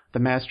the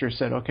master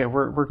said, okay,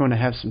 we're going to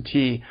have some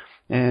tea,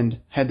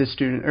 and had the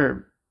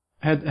student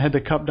had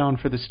the cup down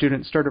for the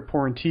student, started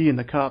pouring tea in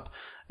the cup,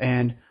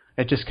 and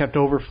it just kept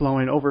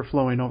overflowing,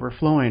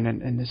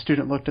 and the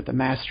student looked at the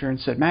master and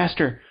said,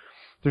 Master,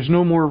 there's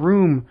no more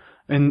room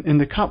in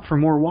the cup for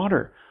more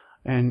water.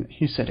 And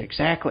he said,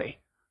 exactly.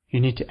 You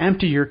need to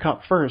empty your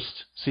cup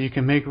first so you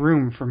can make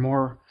room for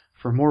more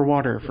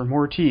water, for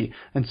more tea.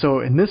 And so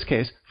in this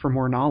case, for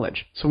more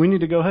knowledge. So we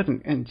need to go ahead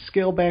and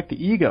scale back the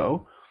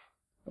ego,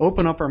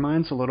 open up our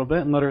minds a little bit,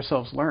 and let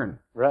ourselves learn.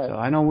 Right. So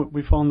I know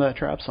we fall into that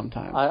trap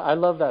sometimes. I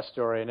love that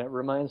story, and it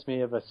reminds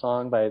me of a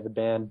song by the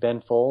band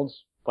Ben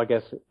Folds. I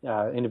guess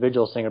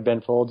individual singer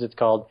Ben Folds. It's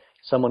called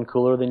Someone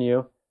Cooler Than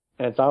You.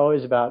 And it's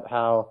always about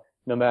how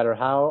no matter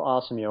how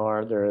awesome you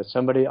are, there is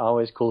somebody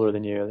always cooler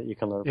than you that you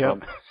can learn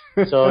from.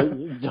 So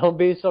don't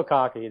be so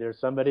cocky. There's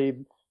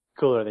somebody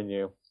cooler than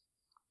you.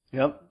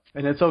 Yep.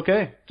 And it's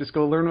okay. Just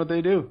go learn what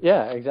they do.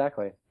 Yeah,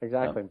 exactly.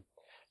 Exactly. Yep.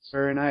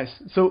 Very nice.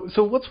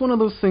 So what's one of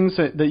those things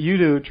that you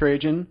do,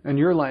 Trajan, in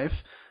your life,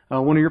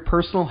 one of your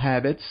personal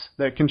habits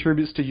that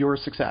contributes to your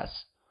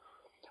success?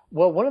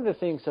 Well, one of the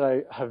things that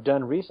I have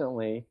done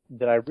recently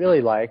that I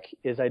really like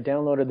is I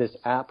downloaded this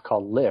app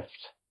called Lyft.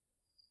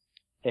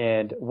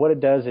 And what it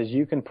does is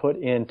you can put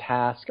in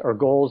tasks or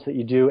goals that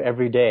you do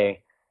every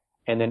day,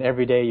 and then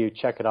every day you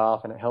check it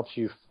off, and it helps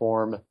you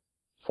form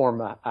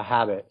a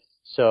habit.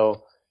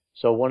 So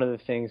one of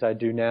the things I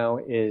do now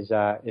is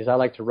I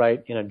like to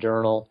write in a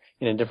journal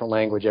in a different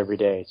language every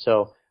day.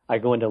 So I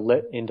go into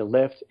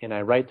Lyft and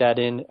I write that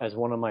in as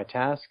one of my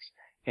tasks,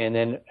 and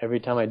then every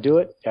time I do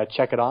it, I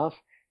check it off,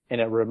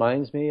 and it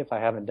reminds me if I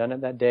haven't done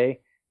it that day,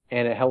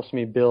 and it helps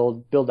me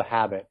build a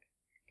habit,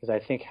 because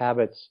I think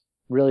habits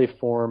really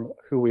form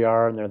who we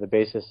are, and they're the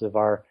basis of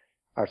our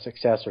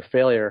success or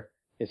failure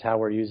is how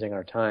we're using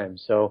our time.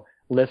 So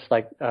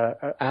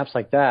apps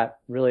like that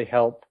really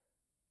help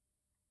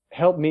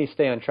me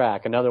stay on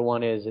track. Another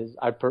one is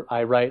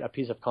I write a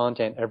piece of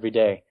content every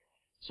day.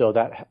 So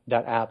that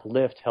app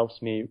Lyft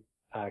helps me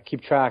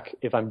keep track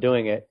if I'm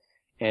doing it,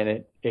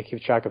 and it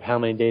keeps track of how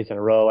many days in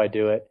a row I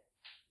do it.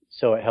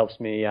 So it helps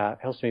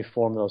me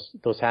form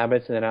those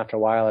habits, and then after a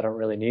while I don't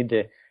really need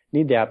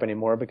the app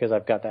anymore because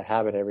I've got that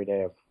habit every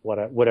day of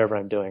whatever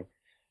I'm doing.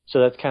 So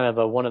that's kind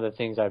of one of the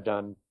things I've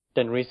done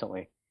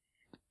recently.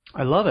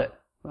 I love it.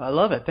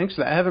 Thanks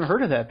for that. I haven't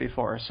heard of that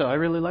before, so I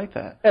really like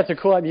that. Yeah, it's a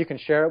cool app. You can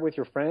share it with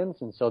your friends,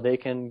 and so they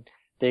can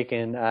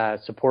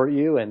support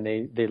you, and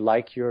they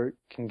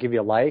can give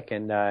you a like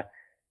and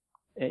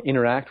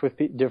interact with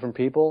different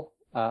people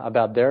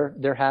about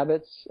their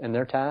habits and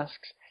their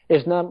tasks.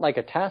 It's not like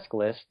a task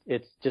list.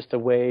 It's just a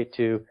way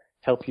to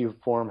help you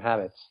form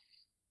habits.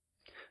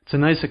 It's a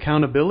nice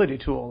accountability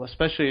tool,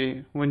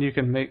 especially when you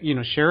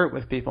can share it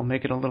with people,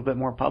 make it a little bit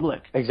more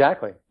public.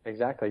 Exactly.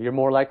 You're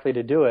more likely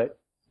to do it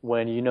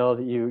when you know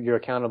that you're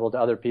accountable to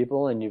other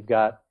people, and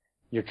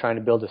you're trying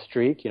to build a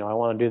streak. I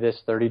want to do this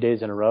 30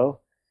 days in a row.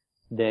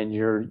 Then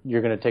you're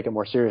going to take it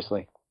more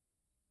seriously.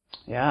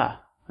 Yeah,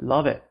 I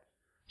love it.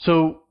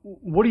 So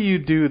what do you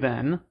do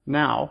then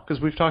now?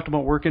 Because we've talked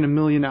about working 1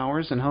 million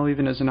hours and how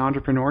even as an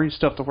entrepreneur you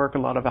still have to work a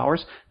lot of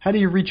hours. How do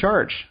you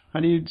recharge? How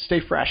do you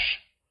stay fresh?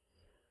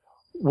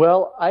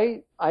 Well,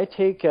 I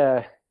take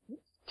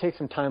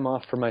some time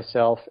off for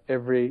myself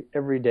every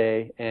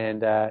day,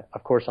 and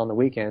of course on the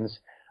weekends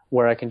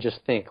where I can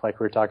just think, like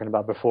we were talking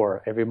about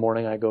before. Every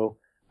morning I go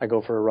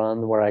for a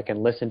run where I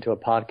can listen to a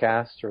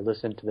podcast or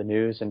listen to the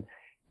news and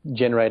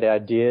generate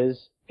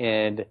ideas,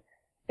 and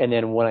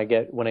then when I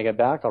get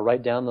back, I'll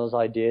write down those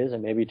ideas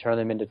and maybe turn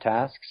them into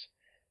tasks.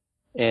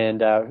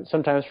 And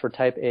sometimes for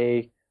type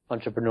A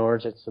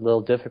entrepreneurs, it's a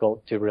little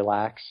difficult to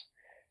relax.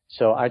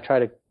 So I try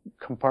to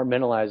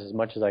compartmentalize as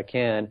much as I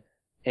can,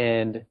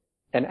 and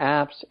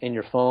apps in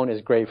your phone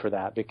is great for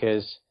that,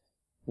 because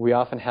we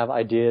often have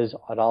ideas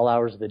at all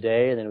hours of the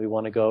day, and then we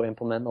want to go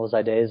implement those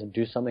ideas and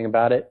do something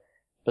about it.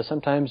 But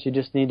sometimes you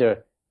just need to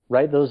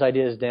write those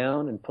ideas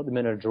down and put them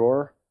in a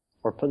drawer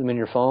or put them in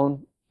your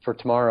phone for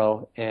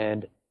tomorrow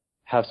and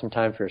have some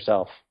time for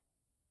yourself.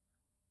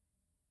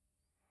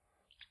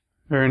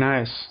 Very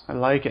nice. I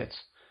like it.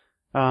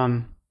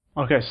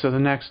 Okay, so the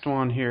next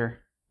one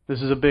here.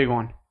 This is a big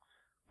one.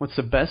 What's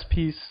the best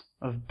piece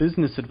of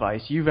business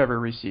advice you've ever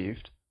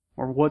received?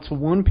 Or what's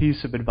one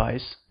piece of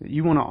advice that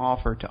you want to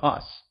offer to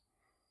us?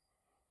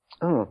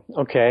 Oh,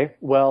 okay.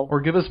 Well, or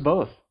give us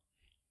both.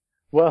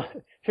 Well,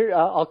 here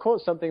I'll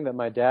quote something that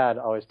my dad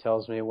always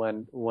tells me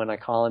when I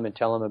call him and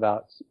tell him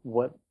about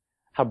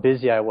how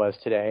busy I was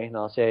today. And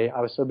I'll say,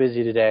 I was so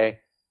busy today.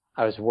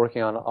 I was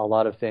working on a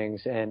lot of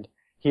things. And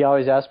he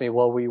always asks me,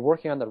 well, were you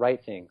working on the right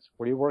things?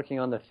 Were you working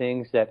on the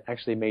things that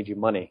actually made you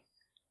money?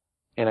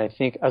 And I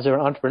think as an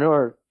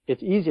entrepreneur,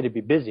 it's easy to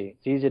be busy.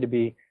 It's easy to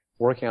be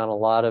working on a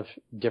lot of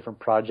different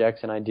projects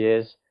and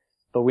ideas,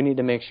 but we need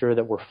to make sure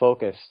that we're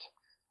focused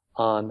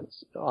on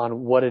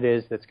what it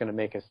is that's going to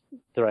make us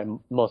the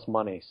most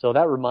money. So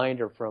that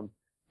reminder from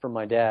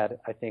my dad,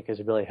 I think, has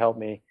really helped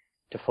me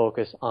to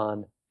focus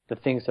on the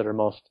things that are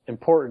most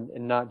important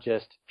and not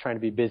just trying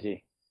to be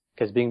busy,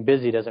 because being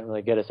busy doesn't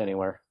really get us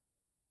anywhere.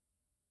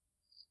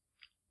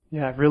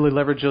 Yeah, really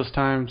leverage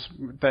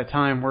that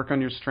time, work on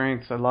your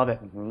strengths. I love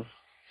it. Mm-hmm.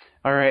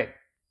 All right,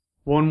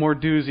 one more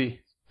doozy.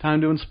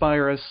 Time to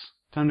inspire us.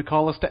 Time to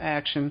call us to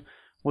action.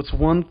 What's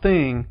one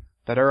thing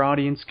that our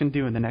audience can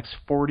do in the next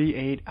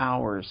 48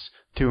 hours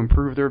to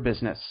improve their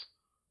business?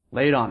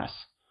 Lay it on us.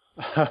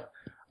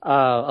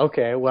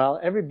 Okay. Well,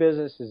 every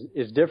business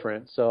is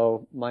different,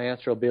 so my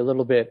answer will be a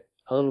little bit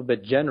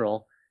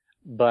general,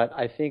 but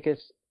I think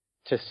it's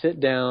to sit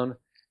down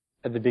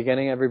at the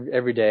beginning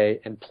every day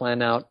and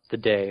plan out the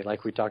day,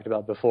 like we talked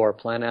about before.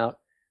 Plan out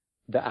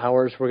the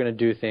hours we're going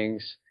to do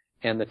things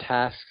and the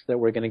tasks that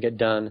we're going to get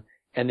done,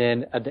 and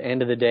then at the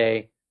end of the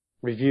day,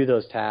 review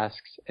those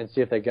tasks and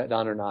see if they got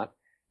done or not.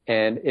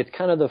 And it's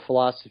kind of the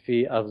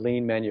philosophy of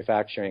lean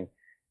manufacturing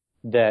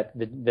that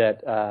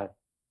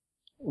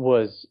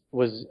was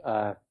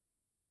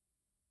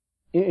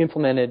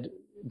implemented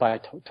by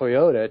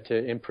Toyota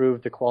to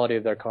improve the quality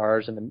of their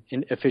cars and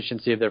the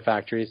efficiency of their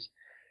factories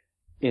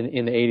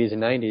in the 80s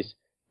and 90s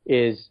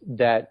is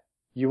that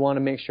you want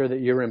to make sure that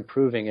you're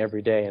improving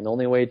every day. And the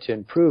only way to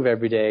improve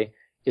every day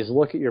is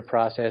look at your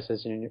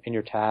processes and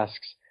your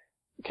tasks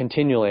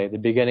continually at the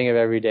beginning of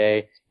every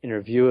day and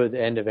review at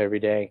the end of every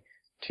day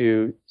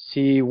to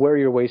see where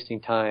you're wasting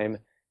time.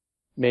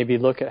 Maybe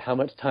look at how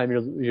much time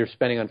you're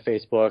spending on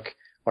Facebook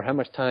or how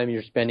much time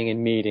you're spending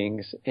in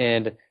meetings,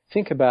 and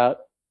think about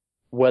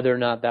whether or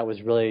not that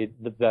was really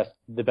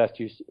the best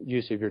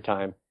use of your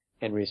time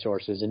and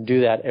resources, and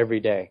do that every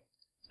day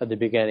at the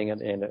beginning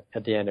and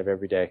at the end of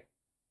every day.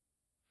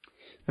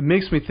 It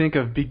makes me think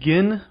of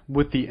begin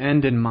with the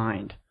end in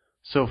mind.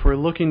 So if we're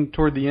looking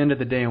toward the end of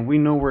the day and we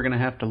know we're going to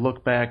have to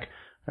look back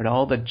at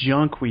all the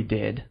junk we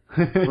did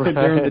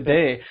during the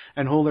day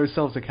and hold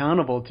ourselves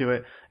accountable to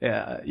it,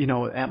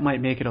 that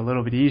might make it a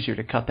little bit easier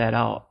to cut that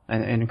out.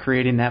 And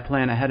creating that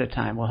plan ahead of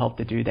time will help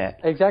to do that.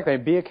 Exactly.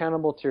 Be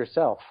accountable to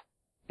yourself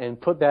and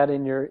put that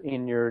in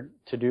your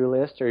to-do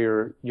list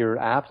or your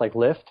app like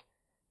Lyft.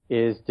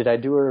 Did I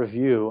do a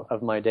review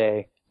of my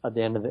day at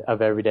the end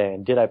of every day?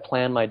 And did I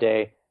plan my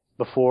day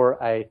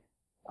before I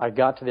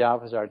got to the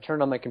office or I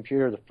turned on my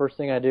computer? The first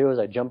thing I do is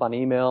I jump on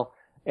email,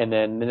 and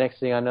then the next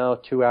thing I know,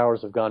 2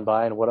 hours have gone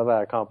by, and what have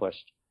I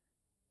accomplished?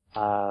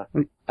 I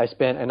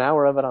spent an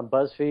hour of it on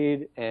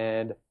BuzzFeed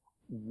and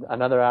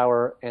another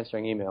hour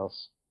answering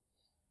emails.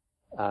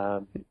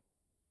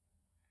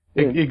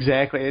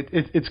 Exactly.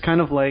 It's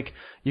kind of like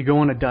you go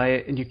on a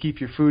diet and you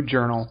keep your food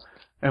journal,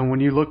 and when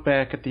you look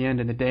back at the end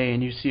of the day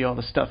and you see all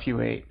the stuff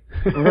you ate,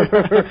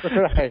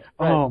 right.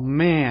 Oh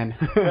man,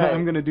 right.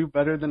 I'm going to do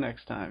better the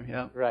next time.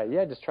 Yeah. Right.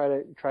 Yeah. Just try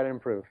to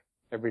improve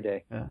every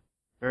day. Yeah.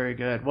 Very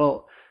good.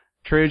 Well,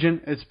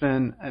 Trajan, it's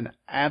been an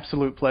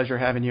absolute pleasure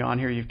having you on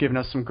here. You've given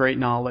us some great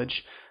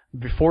knowledge.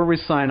 Before we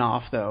sign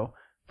off, though,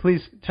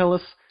 please tell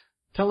us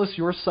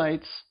your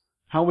sites,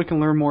 how we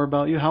can learn more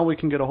about you, how we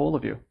can get a hold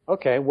of you.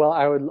 Okay. Well,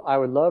 I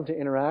would love to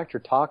interact or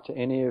talk to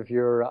any of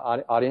your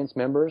audience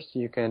members.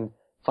 You can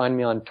find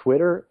me on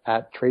Twitter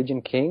at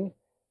Trajan King,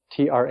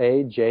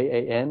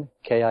 TrajanKing.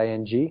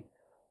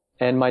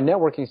 And my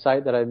networking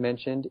site that I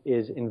mentioned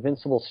is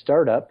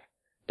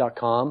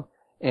invinciblestartup.com.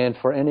 And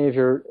for any of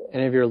your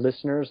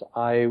listeners,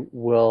 I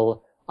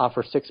will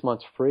offer 6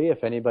 months free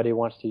if anybody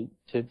wants to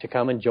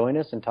come and join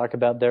us and talk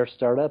about their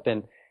startup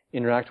and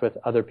interact with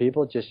other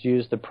people. Just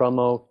use the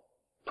promo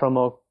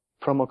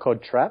code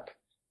TRAP,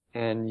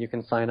 and you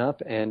can sign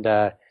up and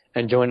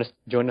join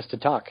us to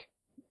talk.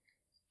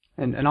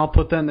 And I'll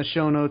put that in the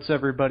show notes,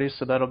 everybody,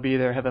 so that'll be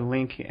there. Have a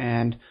link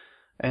and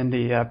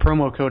the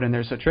promo code in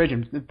there. So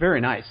Trajan, very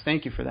nice.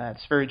 Thank you for that.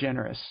 It's very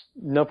generous.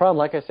 No problem.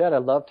 Like I said, I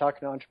love talking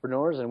to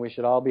entrepreneurs, and we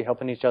should all be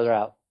helping each other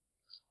out.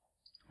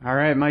 All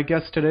right. My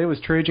guest today was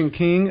Trajan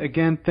King.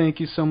 Again, thank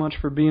you so much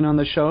for being on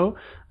the show,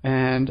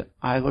 and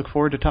I look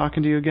forward to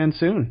talking to you again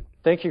soon.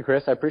 Thank you,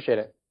 Chris. I appreciate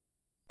it.